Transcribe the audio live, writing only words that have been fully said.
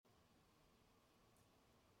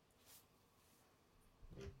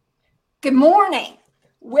Good morning.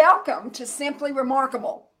 Welcome to Simply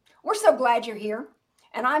Remarkable. We're so glad you're here.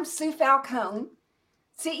 And I'm Sue Falcone,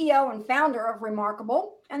 CEO and founder of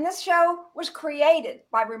Remarkable. And this show was created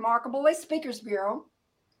by Remarkable Speakers Bureau.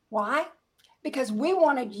 Why? Because we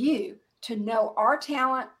wanted you to know our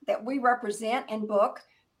talent that we represent and book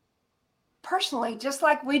personally, just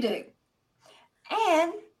like we do.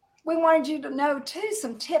 And we wanted you to know, too,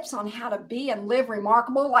 some tips on how to be and live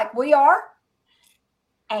remarkable like we are.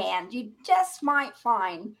 And you just might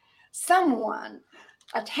find someone,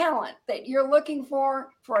 a talent that you're looking for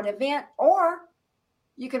an event, or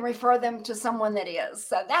you can refer them to someone that is.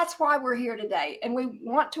 So that's why we're here today. And we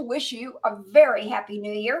want to wish you a very happy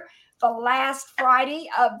new year. The last Friday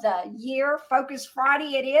of the year, Focus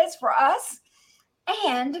Friday it is for us.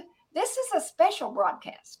 And this is a special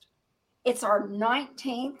broadcast. It's our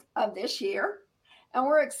 19th of this year. And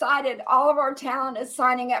we're excited. All of our talent is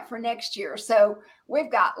signing up for next year. So we've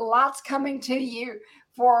got lots coming to you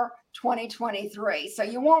for 2023. So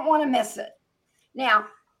you won't want to miss it. Now,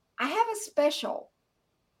 I have a special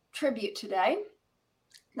tribute today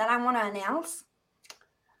that I want to announce.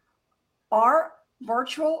 Our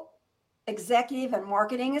virtual executive and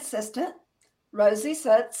marketing assistant, Rosie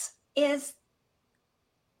Sutz, is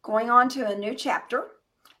going on to a new chapter,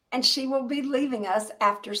 and she will be leaving us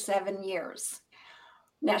after 7 years.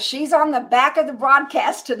 Now, she's on the back of the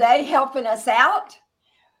broadcast today helping us out.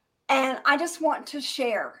 And I just want to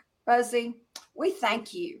share, Rosie, we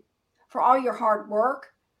thank you for all your hard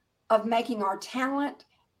work of making our talent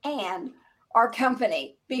and our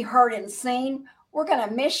company be heard and seen. We're going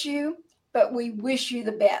to miss you, but we wish you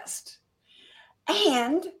the best.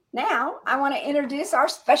 And now I want to introduce our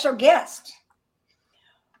special guest.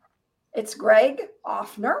 It's Greg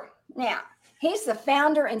Offner. Now, he's the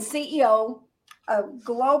founder and CEO of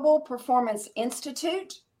Global Performance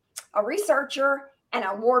Institute, a researcher and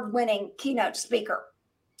award-winning keynote speaker.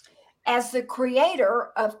 As the creator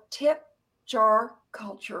of Tip Jar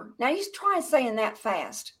Culture. Now, you try saying that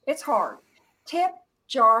fast. It's hard. Tip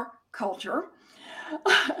Jar Culture.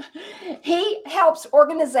 He helps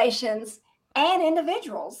organizations and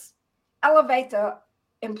individuals elevate the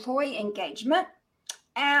employee engagement,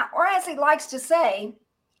 or as he likes to say,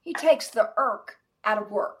 he takes the irk out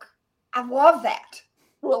of work. I love that.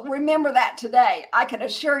 We'll remember that today. I can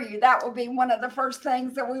assure you that will be one of the first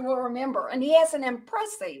things that we will remember. And he has an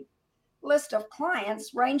impressive list of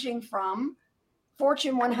clients ranging from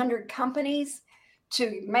Fortune 100 companies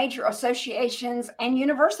to major associations and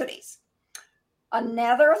universities.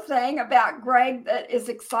 Another thing about Greg that is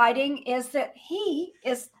exciting is that he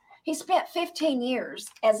spent 15 years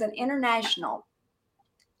as an international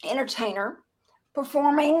entertainer,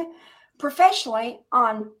 performing professionally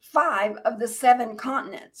on 5 of the 7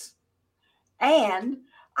 continents. And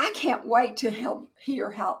I can't wait to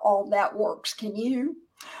hear how all that works. Can you?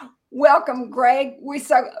 Welcome, Greg. We're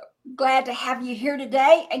so glad to have you here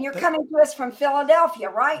today. And you're coming to us from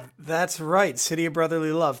Philadelphia, right? That's right. City of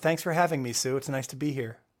Brotherly Love. Thanks for having me, Sue. It's nice to be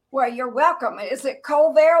here. Well, you're welcome. Is it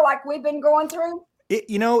cold there like we've been going through?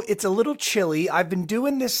 It's a little chilly. I've been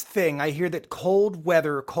doing this thing. I hear that cold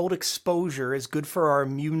weather, cold exposure is good for our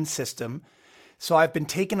immune system. So I've been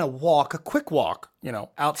taking a quick walk,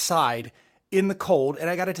 outside in the cold. And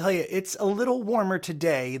I got to tell you, it's a little warmer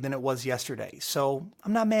today than it was yesterday. So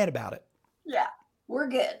I'm not mad about it. Yeah, we're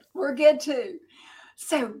good. We're good too.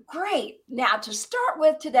 So great. Now to start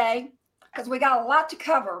with today, because we got a lot to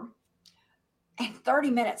cover. And 30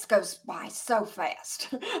 minutes goes by so fast.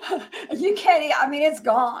 You can't, it's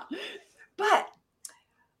gone. But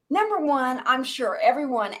number one, I'm sure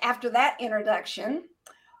everyone after that introduction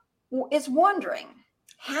is wondering,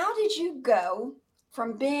 how did you go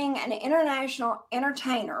from being an international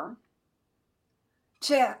entertainer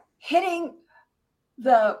to hitting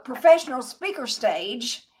the professional speaker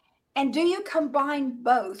stage? And do you combine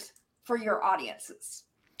both for your audiences?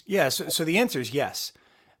 Yeah, so the answer is yes.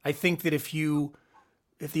 I think that if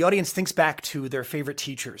the audience thinks back to their favorite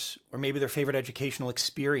teachers or maybe their favorite educational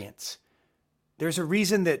experience, there's a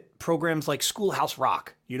reason that programs like Schoolhouse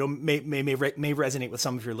Rock, may resonate with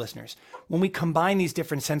some of your listeners. When we combine these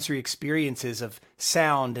different sensory experiences of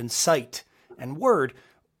sound and sight and word,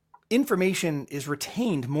 information is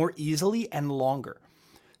retained more easily and longer.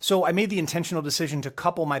 So I made the intentional decision to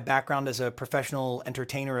couple my background as a professional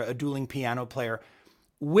entertainer, a dueling piano player,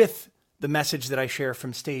 with the message that I share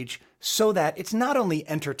from stage so that it's not only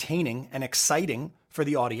entertaining and exciting for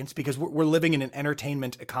the audience, because we're living in an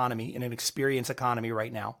entertainment economy, in an experience economy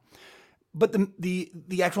right now, but the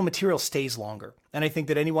actual material stays longer. And I think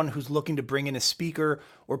that anyone who's looking to bring in a speaker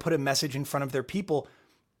or put a message in front of their people,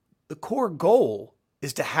 the core goal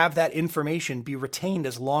is to have that information be retained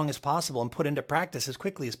as long as possible and put into practice as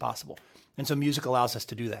quickly as possible. And so music allows us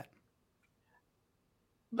to do that.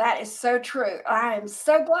 That is so true. I am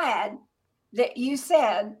so glad that you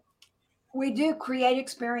said we do create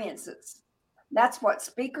experiences. That's what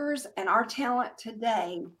speakers and our talent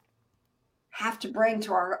today have to bring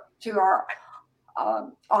to our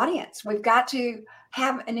audience. We've got to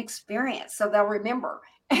have an experience so they'll remember.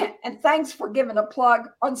 And thanks for giving a plug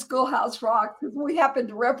on Schoolhouse Rock, because we happen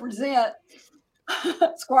to represent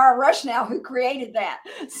Squire Rushnow, who created that.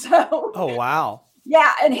 So, oh wow,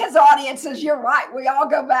 yeah, and his audiences, you're right. We all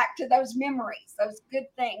go back to those memories, those good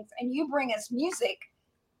things, and you bring us music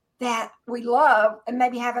that we love and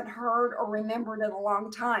maybe haven't heard or remembered in a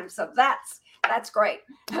long time. So that's great.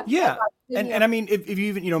 Yeah. And I mean, if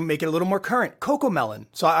you even, make it a little more current, Coco Melon.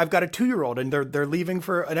 So I've got a 2-year-old and they're leaving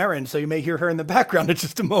for an errand. So you may hear her in the background in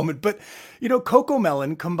just a moment, but Coco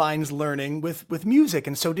Melon combines learning with music.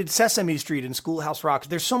 And so did Sesame Street and Schoolhouse Rock.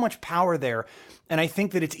 There's so much power there. And I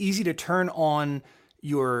think that it's easy to turn on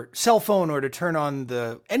your cell phone or to turn on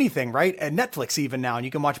anything, right? And Netflix even now, and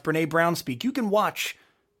you can watch Brene Brown speak. You can watch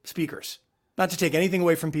speakers, not to take anything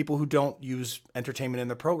away from people who don't use entertainment in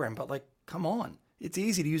the program, but come on, it's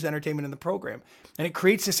easy to use entertainment in the program. And it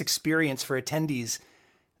creates this experience for attendees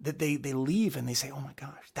that they leave and they say, oh my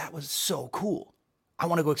gosh, that was so cool. I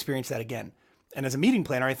want to go experience that again. And as a meeting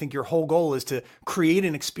planner, I think your whole goal is to create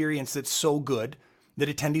an experience that's so good that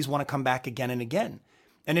attendees want to come back again and again.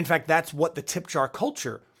 And in fact, that's what the tip jar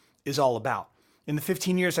culture is all about. In the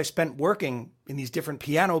 15 years I spent working in these different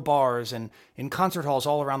piano bars and in concert halls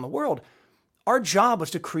all around the world, our job was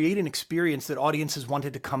to create an experience that audiences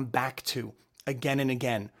wanted to come back to again and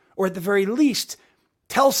again, or at the very least,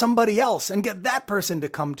 tell somebody else and get that person to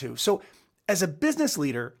come to. So as a business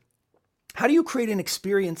leader, how do you create an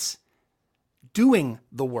experience doing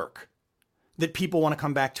the work that people want to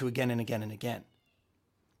come back to again and again and again?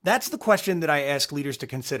 That's the question that I ask leaders to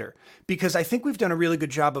consider, because I think we've done a really good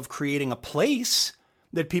job of creating a place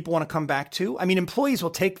that people want to come back to. I mean, employees will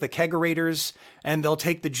take the kegerators and they'll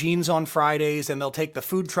take the jeans on Fridays and they'll take the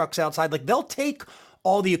food trucks outside. They'll take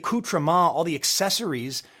all the accoutrement, all the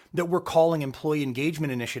accessories that we're calling employee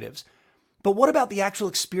engagement initiatives. But what about the actual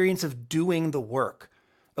experience of doing the work,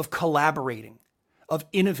 of collaborating, of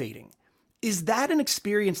innovating? Is that an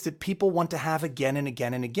experience that people want to have again and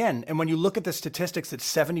again and again? And when you look at the statistics that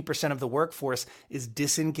 70% of the workforce is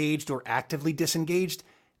disengaged or actively disengaged,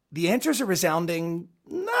 the answers are resounding,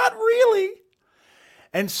 not really.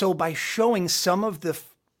 And so by showing some of the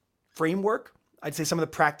framework, I'd say some of the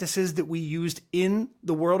practices that we used in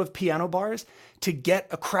the world of piano bars to get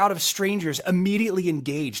a crowd of strangers immediately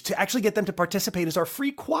engaged, to actually get them to participate as our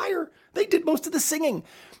free choir. They did most of the singing.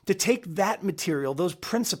 To take that material, those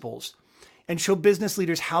principles, and show business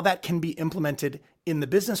leaders how that can be implemented in the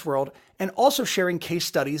business world, and also sharing case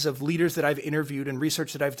studies of leaders that I've interviewed and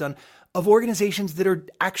research that I've done of organizations that are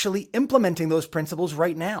actually implementing those principles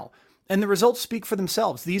right now. And the results speak for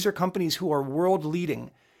themselves. These are companies who are world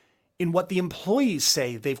leading in what the employees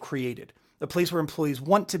say they've created, a place where employees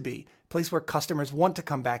want to be, a place where customers want to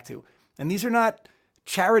come back to. And these are not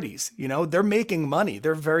charities, they're making money.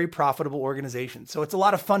 They're very profitable organizations. So it's a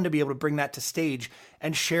lot of fun to be able to bring that to stage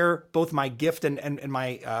and share both my gift and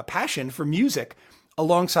my passion for music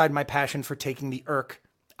alongside my passion for taking the irk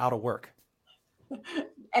out of work.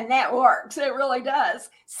 And that works. It really does.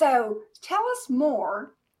 So tell us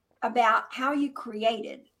more about how you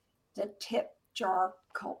created the tip jar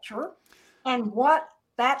culture and what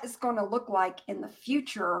that is going to look like in the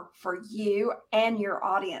future for you and your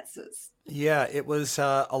audiences. Yeah, it was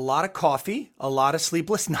a lot of coffee, a lot of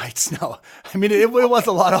sleepless nights. No, I mean, it was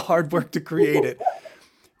a lot of hard work to create it.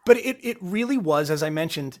 But it really was, as I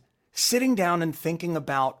mentioned, sitting down and thinking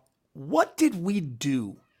about what did we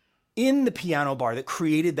do in the piano bar that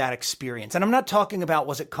created that experience? And I'm not talking about,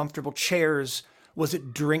 was it comfortable chairs? Was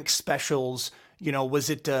it drink specials? Was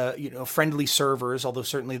it, friendly servers? Although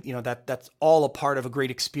certainly, that's all a part of a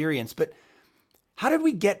great experience. But how did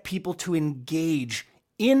we get people to engage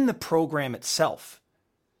in the program itself?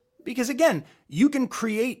 Because again, you can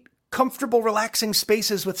create comfortable, relaxing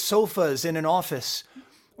spaces with sofas in an office,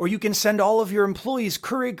 or you can send all of your employees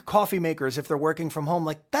Keurig coffee makers if they're working from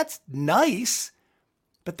home. That's nice,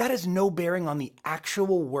 but that has no bearing on the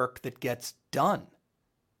actual work that gets done.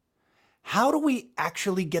 How do we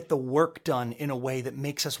actually get the work done in a way that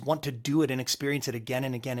makes us want to do it and experience it again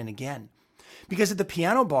and again and again? Because at the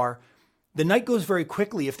piano bar, the night goes very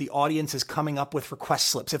quickly if the audience is coming up with request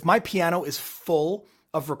slips. If my piano is full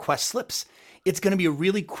of request slips, it's going to be a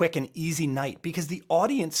really quick and easy night because the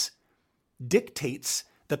audience dictates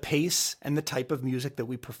the pace and the type of music that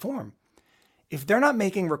we perform. if they're not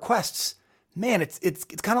making requests, man, it's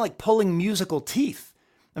kind of like pulling musical teeth.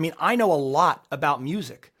 I mean, I know a lot about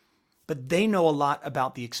music, but they know a lot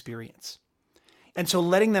about the experience. And so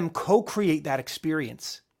letting them co-create that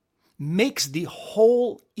experience makes the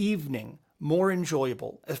whole evening more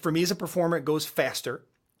enjoyable. For me as a performer, it goes faster.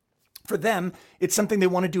 For them, it's something they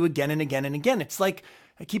want to do again and again and again. It's like,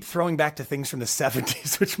 I keep throwing back to things from the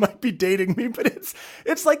 70s, which might be dating me, but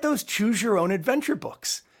it's like those choose your own adventure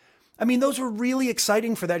books. I mean, those were really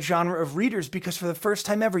exciting for that genre of readers because for the first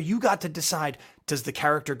time ever, you got to decide, does the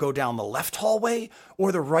character go down the left hallway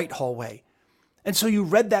or the right hallway? And so you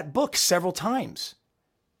read that book several times.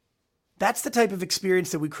 That's the type of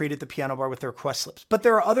experience that we create at the piano bar with the request slips. But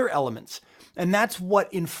there are other elements, and that's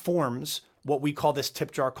what informs what we call this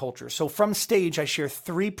tip jar culture. So from stage, I share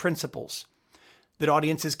 3 principles that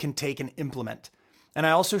audiences can take and implement. And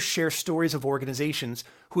I also share stories of organizations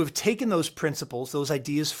who have taken those principles, those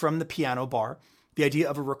ideas from the piano bar. The idea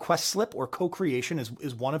of a request slip or co-creation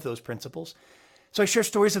is one of those principles. So I share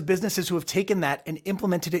stories of businesses who have taken that and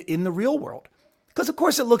implemented it in the real world. Because of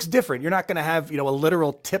course it looks different. You're not going to have, a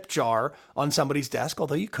literal tip jar on somebody's desk,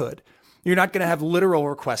 although you could. You're not going to have literal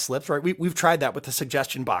request slips, right? We've tried that with the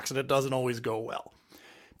suggestion box and it doesn't always go well.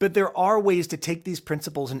 But there are ways to take these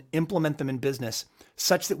principles and implement them in business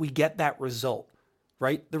such that we get that result,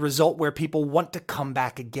 right? The result where people want to come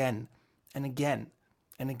back again and again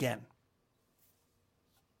and again.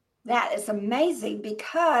 That is amazing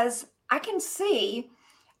because I can see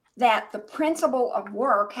that the principle of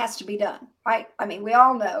work has to be done, right? I mean, we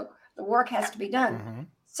all know the work has to be done. Mm-hmm.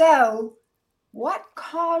 So what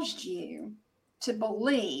caused you to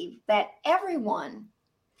believe that everyone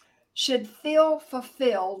should feel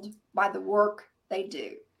fulfilled by the work they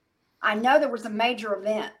do? I know there was a major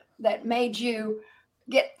event that made you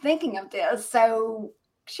get thinking of this. So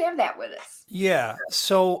share that with us. Yeah.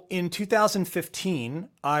 So in 2015,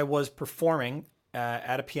 I was performing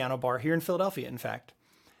at a piano bar here in Philadelphia, in fact.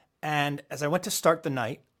 And as I went to start the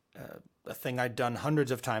night, a thing I'd done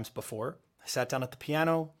hundreds of times before, I sat down at the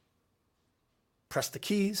piano, pressed the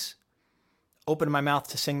keys, opened my mouth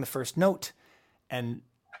to sing the first note, and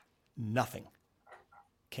nothing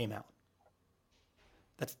came out.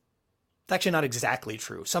 That's actually not exactly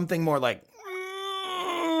true. Something more like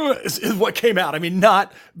is what came out. I mean,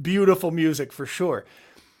 not beautiful music for sure.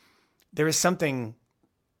 There is something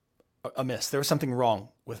amiss. There was something wrong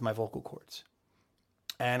with my vocal cords.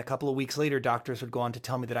 And a couple of weeks later, doctors would go on to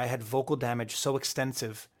tell me that I had vocal damage so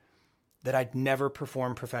extensive that I'd never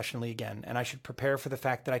perform professionally again, and I should prepare for the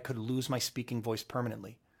fact that I could lose my speaking voice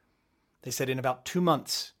permanently. They said in about 2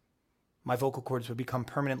 months, my vocal cords would become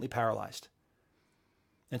permanently paralyzed.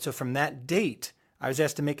 And so from that date, I was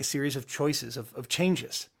asked to make a series of choices, of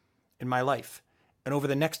changes in my life. And over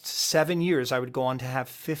the next 7 years, I would go on to have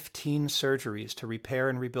 15 surgeries to repair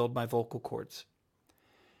and rebuild my vocal cords.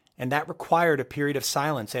 And that required a period of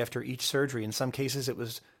silence after each surgery. In some cases, it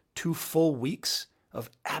was 2 full weeks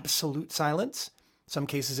of absolute silence. Some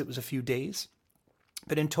cases, it was a few days.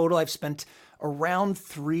 But in total, I've spent around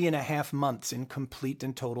 3.5 months in complete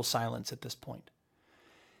and total silence at this point.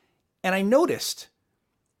 And I noticed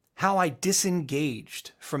how I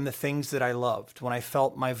disengaged from the things that I loved when I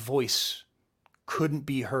felt my voice couldn't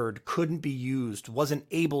be heard, couldn't be used, wasn't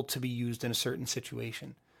able to be used in a certain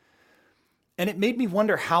situation. And it made me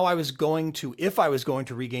wonder how I was going to, if I was going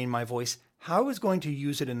to regain my voice, how I was going to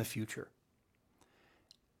use it in the future.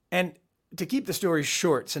 And to keep the story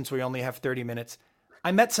short, since we only have 30 minutes,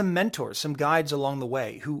 I met some mentors, some guides along the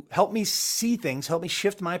way who helped me see things, helped me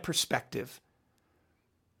shift my perspective,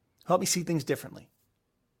 helped me see things differently.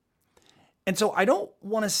 And so I don't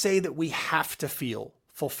want to say that we have to feel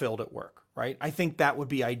fulfilled at work, right? I think that would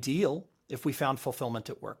be ideal if we found fulfillment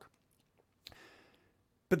at work.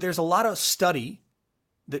 But there's a lot of study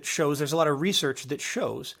that shows, there's a lot of research that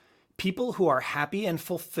shows people who are happy and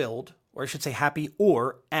fulfilled, or I should say happy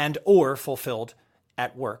or fulfilled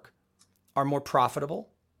at work, are more profitable,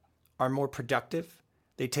 are more productive,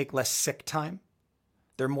 they take less sick time,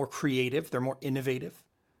 they're more creative, they're more innovative.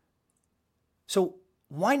 So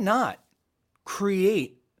why not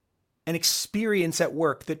create an experience at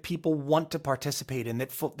work that people want to participate in,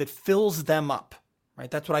 that fills them up, right?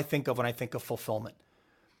 That's what I think of when I think of fulfillment.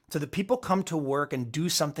 So that people come to work and do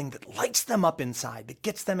something that lights them up inside, that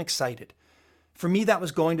gets them excited. For me, that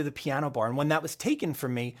was going to the piano bar. And when that was taken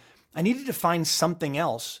from me, I needed to find something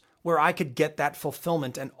else where I could get that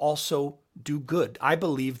fulfillment and also do good. I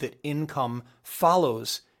believe that income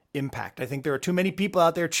follows impact. I think there are too many people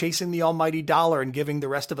out there chasing the almighty dollar and giving the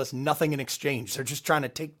rest of us nothing in exchange. They're just trying to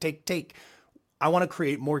take. I want to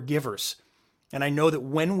create more givers. And I know that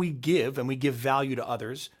when we give and we give value to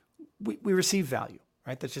others, we receive value,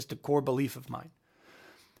 right? That's just a core belief of mine.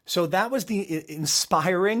 So that was the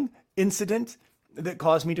inspiring incident that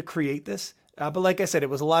caused me to create this. But like I said, it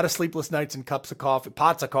was a lot of sleepless nights and pots of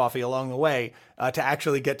coffee along the way to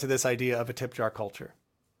actually get to this idea of a tip jar culture.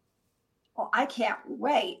 Well, I can't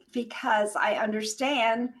wait because I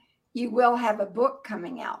understand you will have a book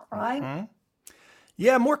coming out, right? Mm-hmm.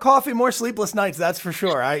 Yeah, more coffee, more sleepless nights, that's for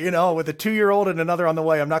sure. With a 2-year-old and another on the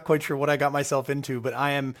way, I'm not quite sure what I got myself into, but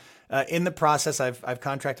I am in the process. I've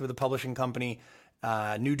contracted with a publishing company,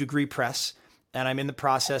 New Degree Press, and I'm in the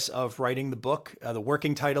process of writing the book. The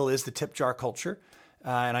working title is The Tip Jar Culture,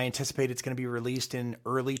 and I anticipate it's going to be released in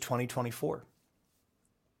early 2024.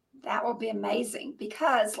 That will be amazing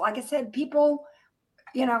because, like I said, people,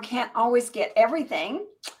 can't always get everything.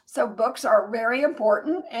 So books are very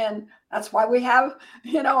important. And that's why we have,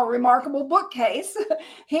 a remarkable bookcase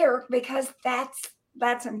here, because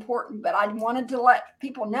that's important. But I wanted to let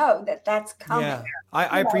people know that that's coming. Yeah,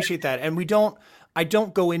 I appreciate that. And I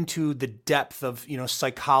don't go into the depth of,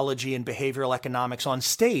 psychology and behavioral economics on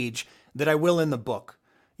stage that I will in the book.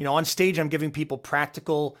 On stage, I'm giving people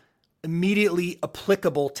practical, immediately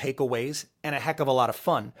applicable takeaways and a heck of a lot of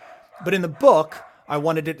fun. But in the book, I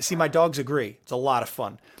wanted to see, my dogs agree. It's a lot of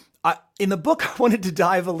fun. In the book, I wanted to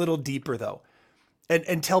dive a little deeper though,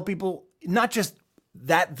 and tell people not just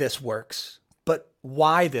that this works, but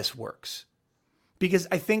why this works. Because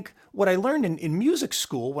I think what I learned in music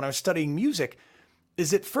school when I was studying music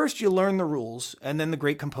is that first you learn the rules and then the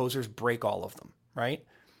great composers break all of them, right?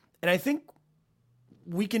 And I think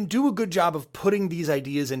we can do a good job of putting these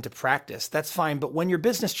ideas into practice. That's fine. But when your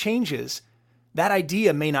business changes, that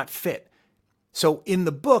idea may not fit. So in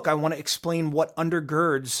the book, I want to explain what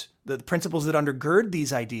undergirds the principles that undergird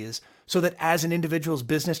these ideas so that as an individual's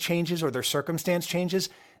business changes or their circumstance changes,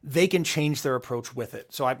 they can change their approach with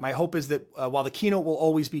it. So my hope is that while the keynote will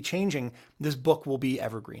always be changing, this book will be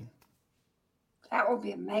evergreen. That will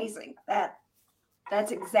be amazing.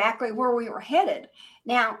 That's exactly where we were headed.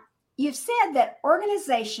 Now, you've said that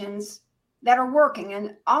organizations that are working,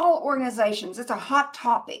 and all organizations, it's a hot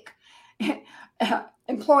topic.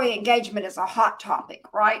 Employee engagement is a hot topic,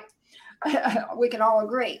 right? We can all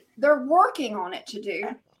agree. They're working on it to do,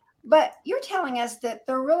 but you're telling us that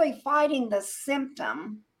they're really fighting the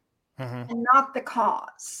symptom and not the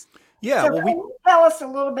cause. Yeah. So can you tell us a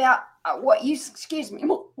little about what you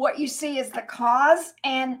see as the cause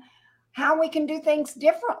and how we can do things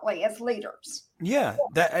differently as leaders? Yeah,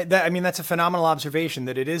 that's a phenomenal observation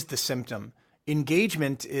that it is the symptom.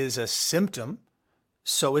 Engagement is a symptom,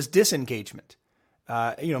 so is disengagement.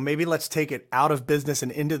 Maybe let's take it out of business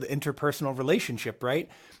and into the interpersonal relationship, right?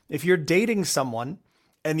 If you're dating someone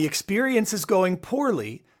and the experience is going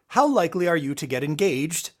poorly, how likely are you to get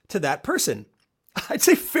engaged to that person? I'd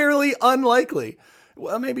say fairly unlikely.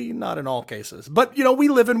 Well, maybe not in all cases, but we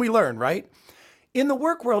live and we learn, right? In the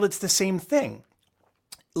work world, it's the same thing.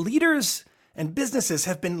 Leaders and businesses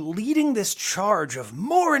have been leading this charge of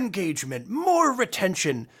more engagement, more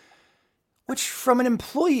retention, which from an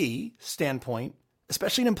employee standpoint,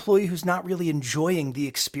 especially an employee who's not really enjoying the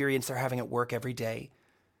experience they're having at work every day,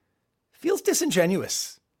 feels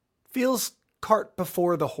disingenuous, feels cart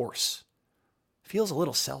before the horse, feels a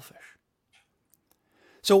little selfish.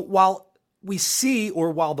 So while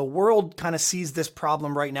the world kind of sees this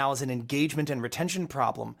problem right now as an engagement and retention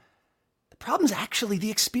problem, the problem's actually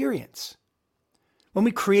the experience. When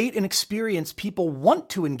we create an experience people want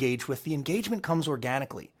to engage with, the engagement comes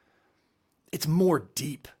organically. It's more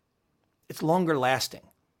deep. It's longer lasting.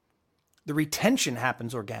 The retention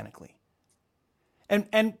happens organically.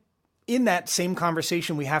 And in that same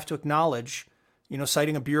conversation, we have to acknowledge,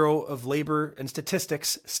 citing a Bureau of Labor and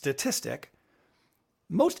Statistics statistic,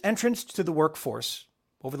 most entrants to the workforce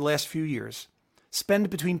over the last few years spend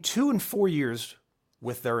between 2 and 4 years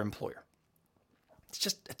with their employer. It's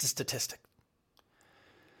a statistic.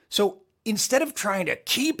 So instead of trying to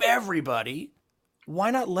keep everybody,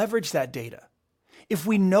 why not leverage that data? If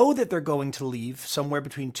we know that they're going to leave somewhere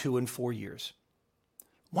between 2 and 4 years,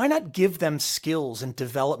 why not give them skills and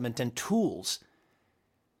development and tools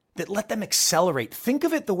that let them accelerate? Think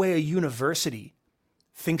of it the way a university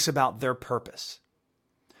thinks about their purpose.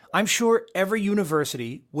 I'm sure every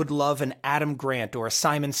university would love an Adam Grant or a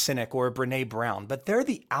Simon Sinek or a Brene Brown, but they're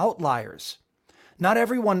the outliers. Not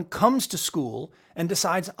everyone comes to school and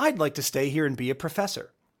decides, I'd like to stay here and be a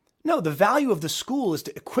professor. No, the value of the school is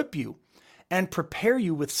to equip you and prepare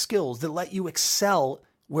you with skills that let you excel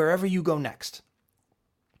wherever you go next.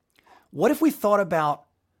 What if we thought about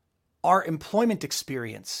our employment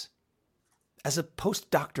experience as a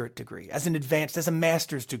postdoctorate degree, as a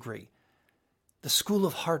master's degree, the school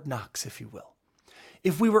of hard knocks, if you will?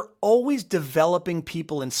 if we were always developing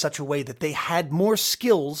people in such a way that they had more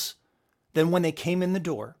skills than when they came in the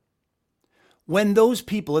door, when those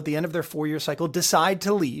people at the end of their 4-year cycle decide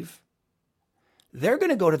to leave, they're going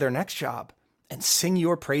to go to their next job and sing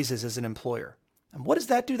your praises as an employer. And what does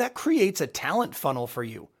that do? That creates a talent funnel for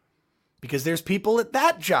you, because there's people at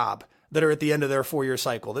that job that are at the end of their 4-year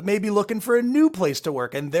cycle that may be looking for a new place to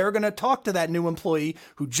work. And they're going to talk to that new employee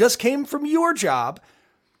who just came from your job,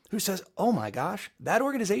 who says, oh my gosh, that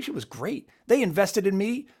organization was great. They invested in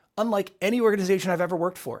me unlike any organization I've ever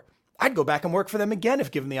worked for. I'd go back and work for them again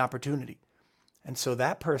if given the opportunity. And so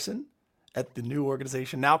that person at the new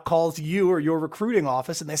organization now calls you or your recruiting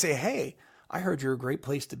office and they say, hey, I heard you're a great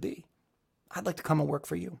place to be. I'd like to come and work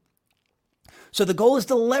for you. So the goal is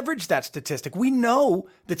to leverage that statistic. We know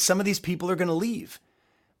that some of these people are going to leave.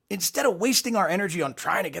 Instead of wasting our energy on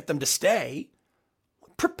trying to get them to stay,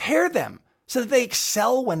 prepare them so that they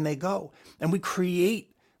excel when they go. And we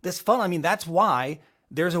create this funnel. I mean, that's why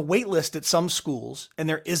there's a wait list at some schools and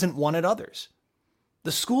there isn't one at others.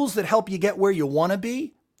 The schools that help you get where you want to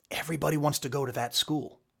be, everybody wants to go to that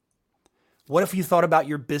school. What if you thought about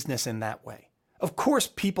your business in that way? Of course,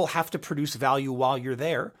 people have to produce value while you're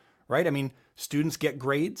there, right? I mean, students get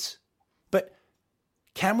grades, but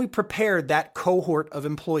can we prepare that cohort of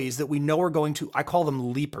employees that we know are going to, I call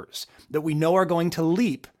them leapers, that we know are going to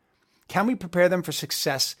leap? Can we prepare them for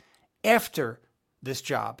success after this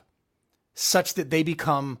job such that they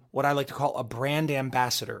become what I like to call a brand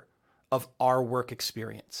ambassador of our work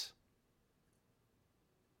experience?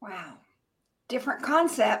 Wow. Different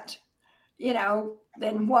concept,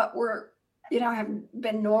 than what we're, have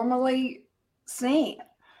been normally seeing.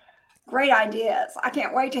 Great ideas. I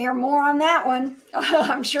can't wait to hear more on that one.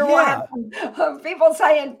 I'm sure we'll have people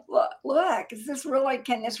saying, look,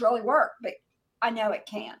 can this really work? But I know it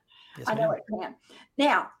can. Yes, I know it can.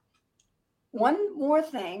 Now, one more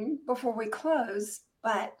thing before we close,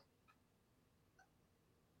 but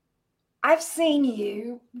I've seen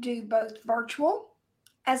you do both virtual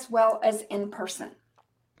as well as in person.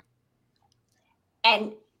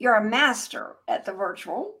 And you're a master at the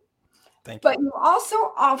virtual. Thank you. But you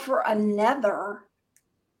also offer another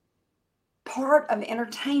part of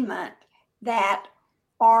entertainment that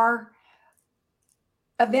are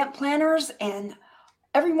event planners and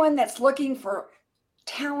everyone that's looking for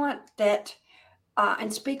talent that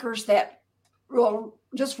and speakers that will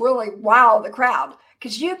just really wow the crowd,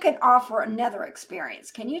 because you can offer another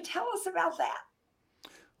experience. Can you tell us about that?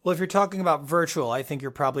 Well, if you're talking about virtual, I think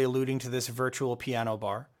you're probably alluding to this virtual piano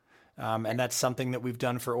bar. And that's something that we've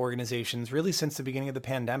done for organizations really since the beginning of the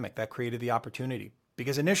pandemic. That created the opportunity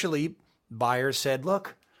because initially buyers said,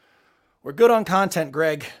 look, we're good on content,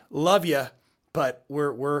 Greg, love you, but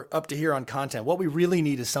we're up to here on content. What we really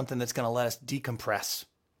need is something that's going to let us decompress,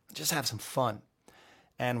 just have some fun.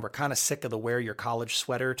 And we're kind of sick of the wear your college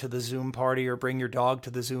sweater to the Zoom party or bring your dog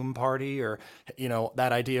to the Zoom party or,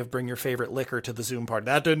 that idea of bring your favorite liquor to the Zoom party.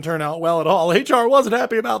 That didn't turn out well at all. HR wasn't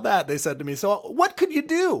happy about that, they said to me. So what could you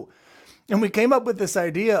do? And we came up with this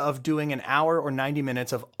idea of doing an hour or 90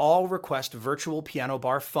 minutes of all request virtual piano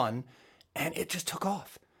bar fun. And it just took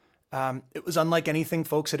off. It was unlike anything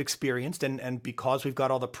folks had experienced. And because we've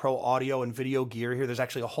got all the pro audio and video gear here, there's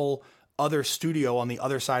actually a whole other studio on the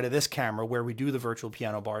other side of this camera where we do the virtual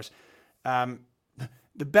piano bars.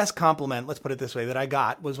 The best compliment, let's put it this way, that I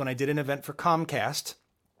got was when I did an event for Comcast.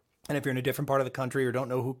 And if you're in a different part of the country or don't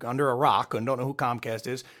know who, under a rock and don't know who Comcast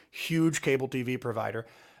is, huge cable TV provider.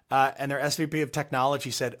 And their SVP of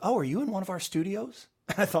technology said, oh, are you in one of our studios?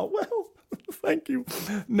 And I thought, well, thank you.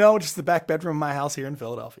 No, just the back bedroom of my house here in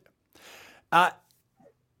Philadelphia.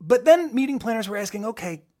 But then meeting planners were asking,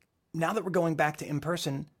 okay, now that we're going back to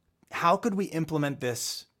in-person, how could we implement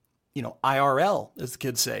this, IRL, as the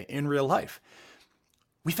kids say, in real life?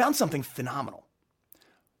 We found something phenomenal.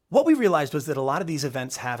 What we realized was that a lot of these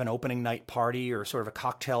events have an opening night party or sort of a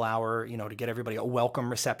cocktail hour, to get everybody a welcome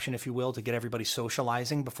reception, if you will, to get everybody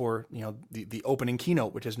socializing before, the opening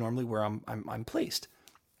keynote, which is normally where I'm placed.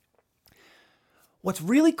 What's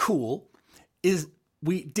really cool is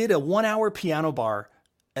we did a 1-hour piano bar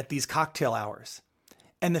at these cocktail hours.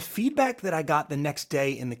 And the feedback that I got the next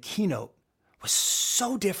day in the keynote was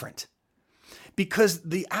so different because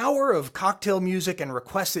the hour of cocktail music and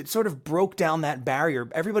requests, it sort of broke down that barrier.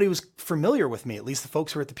 Everybody was familiar with me, at least the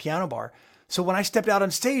folks who were at the piano bar. So when I stepped out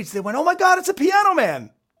on stage, they went, oh my God, it's a piano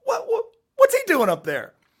man. What's he doing up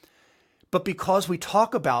there? But because we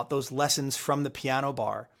talk about those lessons from the piano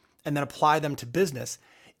bar and then apply them to business,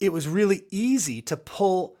 it was really easy to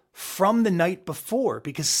pull from the night before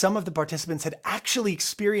because some of the participants had actually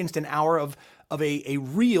experienced an hour of a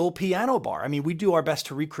real piano bar. I mean, we do our best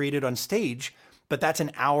to recreate it on stage, but that's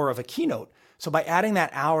an hour of a keynote. So by adding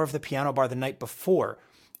that hour of the piano bar the night before,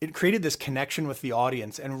 it created this connection with the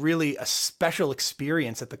audience and really a special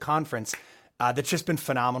experience at the conference that's just been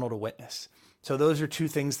phenomenal to witness. So those are two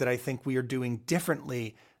things that I think we are doing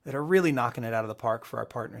differently that are really knocking it out of the park for our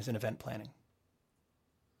partners in event planning.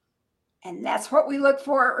 And that's what we look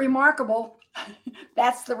for at Remarkable.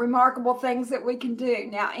 That's the remarkable things that we can do.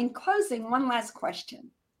 Now, in closing, one last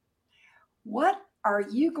question. What are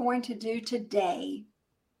you going to do today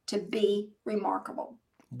to be remarkable?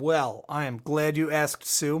 Well, I am glad you asked,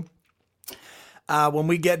 Sue. When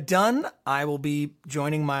we get done, I will be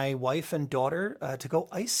joining my wife and daughter to go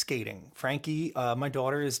ice skating. Frankie, my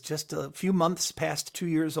daughter, is just a few months past 2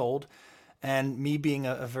 years old, and me being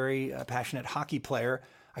a very passionate hockey player,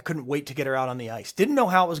 I couldn't wait to get her out on the ice. Didn't know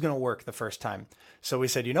how it was going to work the first time. So we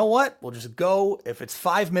said, you know what? We'll just go. If it's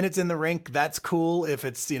 5 minutes in the rink, that's cool. If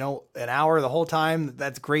it's, an hour the whole time,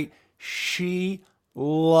 that's great. She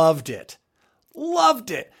loved it. Loved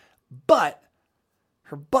it. But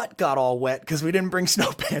her butt got all wet because we didn't bring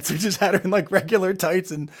snow pants. We just had her in like regular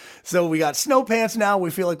tights. And so we got snow pants now. We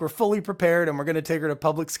feel like we're fully prepared, and we're going to take her to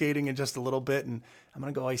public skating in just a little bit. And I'm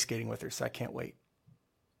going to go ice skating with her. So I can't wait.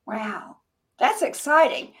 Wow. That's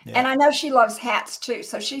exciting. Yeah. And I know she loves hats too.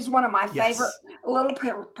 So she's one of my favorite little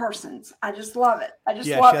persons. I just love it.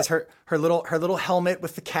 She has her little helmet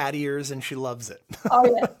with the cat ears, and she loves it.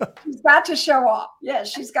 Oh, yeah. She's got to show off.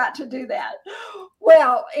 Yes, she's got to do that.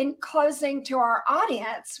 Well, in closing to our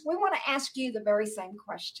audience, we want to ask you the very same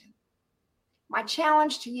question. My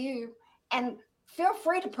challenge to you, and feel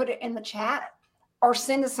free to put it in the chat or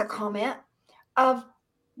send us a comment of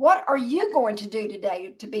what are you going to do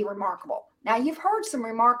today to be remarkable? Now, you've heard some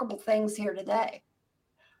remarkable things here today.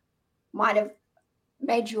 Might have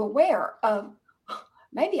made you aware of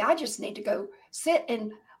maybe I just need to go sit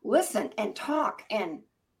and listen and talk and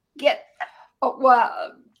get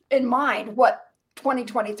in mind what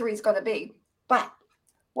 2023 is going to be. But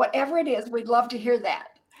whatever it is, we'd love to hear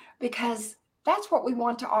that, because that's what we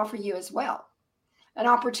want to offer you as well. An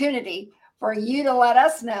opportunity for you to let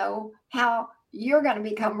us know how you're going to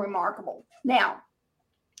become remarkable. Now,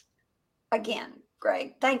 again,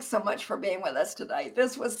 Greg, thanks so much for being with us today.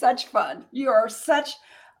 This was such fun. You are such,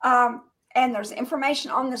 and there's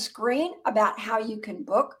information on the screen about how you can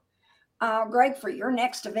book Greg for your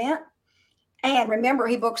next event. And remember,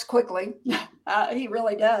 he books quickly. He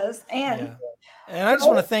really does. And I just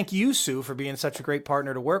want to thank you, Sue, for being such a great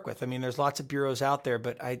partner to work with. I mean, there's lots of bureaus out there,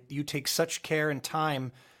 but you take such care and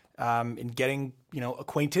time in getting,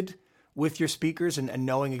 acquainted with your speakers and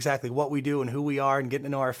knowing exactly what we do and who we are and getting to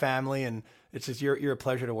know our family. And it's just, you're a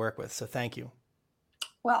pleasure to work with. So thank you.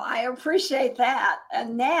 Well, I appreciate that.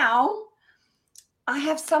 And now I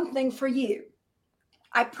have something for you.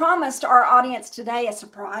 I promised our audience today a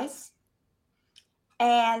surprise.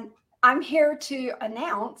 And I'm here to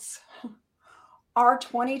announce our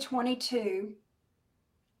 2022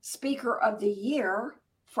 Speaker of the Year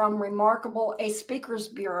from Remarkable, a Speakers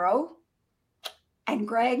Bureau. And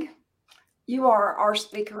Greg, you are our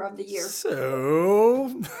Speaker of the Year.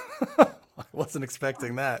 So, I wasn't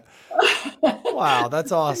expecting that. Wow,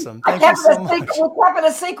 that's awesome. Thank you so much. We kept it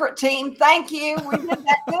a secret, team. Thank you. We did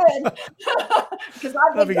that good. Because I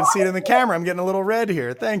don't know if you can see it in the camera. I'm getting a little red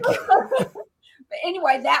here. Thank you. But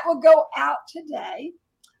anyway, that will go out today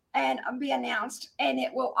and be announced. And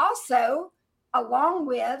it will also, along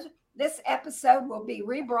with this episode, will be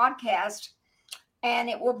rebroadcast. And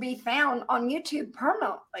it will be found on YouTube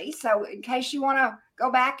permanently. So in case you want to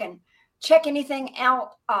go back and check anything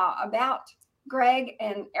out about Greg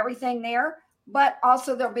and everything there, but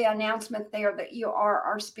also there'll be an announcement there that you are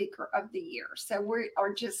our Speaker of the Year. So we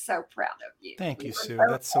are just so proud of you. Thank you, Sue.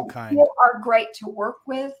 That's so kind. You are great to work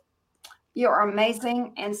with. You are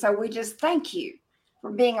amazing. And so we just thank you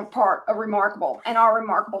for being a part of Remarkable and our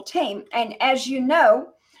Remarkable team. And as you know,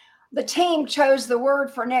 the team chose the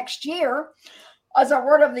word for next year as our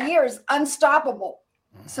word of the year is unstoppable.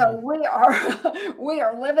 So we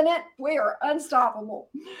are living it. We are unstoppable.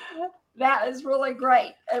 That is really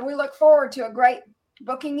great. And we look forward to a great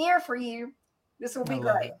booking year for you. This will be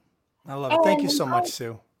great. I love it. Thank you so much,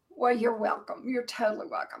 Sue. Well, you're welcome. You're totally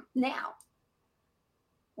welcome. Now,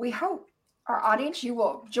 we hope our audience, you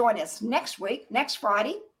will join us next week, next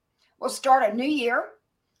Friday. We'll start a new year,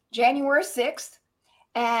 January 6th,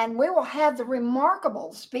 and we will have the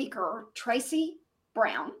remarkable speaker, Tracy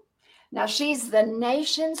Brown. Now, she's the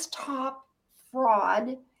nation's top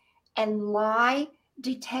fraud and lie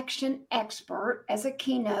detection expert as a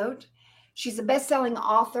keynote. She's a best-selling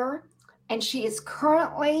author, and she is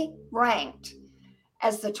currently ranked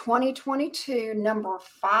as the 2022 number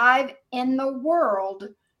 5 in the world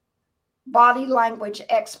body language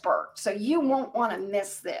expert. So you won't want to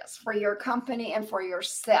miss this for your company and for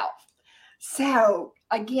yourself. So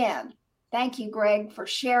again, thank you, Greg, for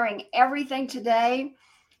sharing everything today.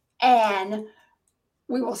 And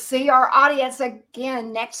we will see our audience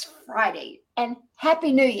again next Friday. And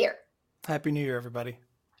Happy New Year. Happy New Year, everybody.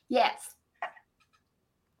 Yes.